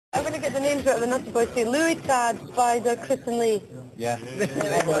I'm going to get the names out of the Nutty Boys. See, Louis, Tad, Spider, Chris and Lee. Yeah. Yeah,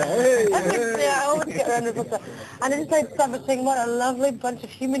 I always get around with that. And I just like to start by saying what a lovely bunch of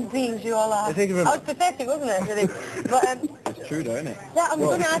human beings you all are. Thank you very I much. was pathetic, wasn't it, really? But, it's true though, isn't it? yeah, I'm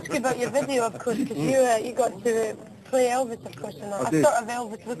going to ask you about your video, of course, because you got to play Elvis, of course, and a sort of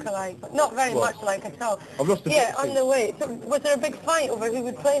Elvis look-alike, but not very much like at all. I've lost a Yeah, on the way. So, was there a big fight over who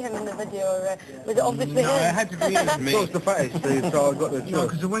would play him in the video, or was it obviously him? No, it had to be me. What's the fattest, so I got the choice. No,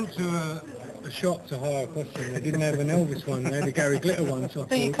 because I went to a shop to hire a costume. They didn't have an Elvis one. They had a Gary Glitter one. So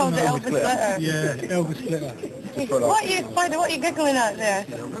you called it Elvis Glitter? Yeah, Elvis Glitter. What are you, Spider? What are you giggling at there?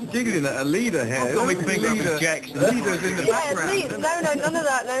 I'm giggling at a leader here. I've got me finger up his Jackson. Leader's in the background. Lee, no, none of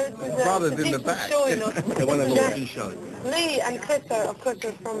that. No, Brother's in the back. Show, you know. They won an auction show. Lee and Chris are, of course,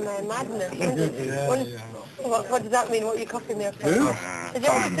 are from Madness. What does that mean? What are you coughing there for? Who? Did you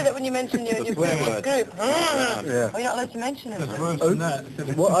always say that when you mention your group? Yeah. Oh, you're not allowed to mention it. That's worse than that.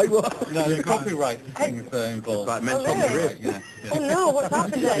 What? No, the copyright thing involved. Like mental really? yeah. Oh no, what's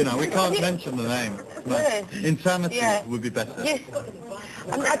happened then? You know, we can't mention the name. Really? Insanity would be better. Yes.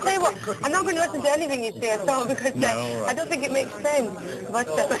 I tell you what, I'm not going to listen to anything you say at all because I don't think it makes sense. But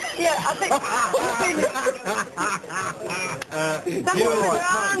yeah, I think. Someone with their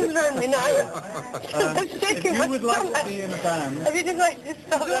arms around me now. I'm shaking my would like stomach. to be in a band. If you just like to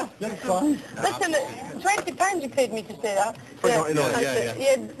stop that. That's fine. Listen, £20 you paid me to say that.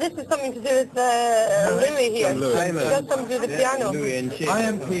 Yeah. This is something to do with Louis here. Louis. That's something to do with the piano. Louis and Chick.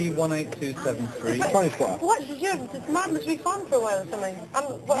 IMP 18273. Funny squad. What did you? Did Madness be fun for a while or something? What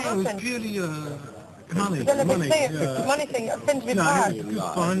It was happened? purely Money thing. It seemed to be No, bad. it was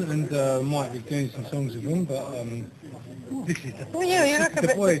good fun, and might be doing some songs with them, but this is You look a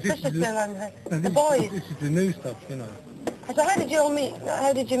bit suspicious there, man. The boys. This is the new stuff, you know. So how did you all meet?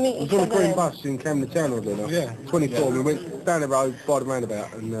 How did you meet each other? It was on a green bus in Camden Town, wasn't it? Yeah. 24, we went down the road by the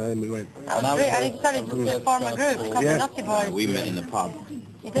roundabout, and then we went. That was great. And you decided to just form a group, called the Nutty Boys. We met in the pub.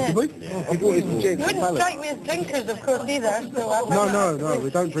 You did? He brought his You wouldn't strike me as drinkers, of course, either. So No, we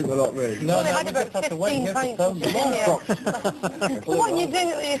don't drink a lot, really. Well, they had about 15 pints. So what are you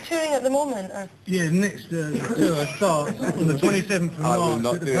doing? Are you touring at the moment? Or? Yeah, next tour starts on the 27th of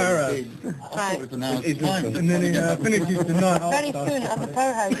March at the Powerhouse. Right. And then it finishes the night Very after. soon at the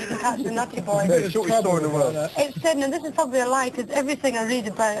Powerhouse, you can catch the Nutty Boys. The shortest story in the world. It's said, and this is probably a lie, because everything I read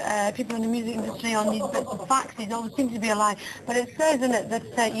about people in the music industry on these bits of facts, these always seem to be a lie. But it says in it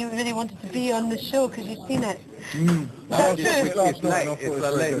that you really wanted to be on the show because you've seen it. It's last night. It's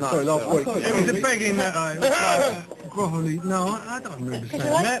late night. Sorry, last week. It was a begging that it was like, probably, no, I don't remember saying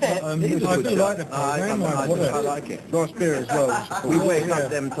that, but I do like the program. I like it. Nice beer as well. We wake up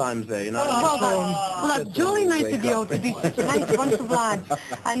them times there, you know. Well, that's jolly nice of you all to be such a nice bunch of lads.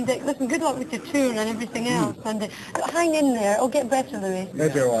 And listen, good luck with your tour and everything else. And hang in there. It'll get better, Louis. It'll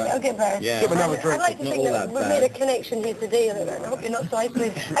be all right. It'll get better. Yeah. Give another drink. I'd like to think that we've made a connection here today. And I hope you're not so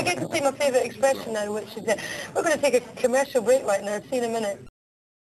isolated. I get to say my favourite expression now, which is we're going to take a commercial break right now. See you in a minute.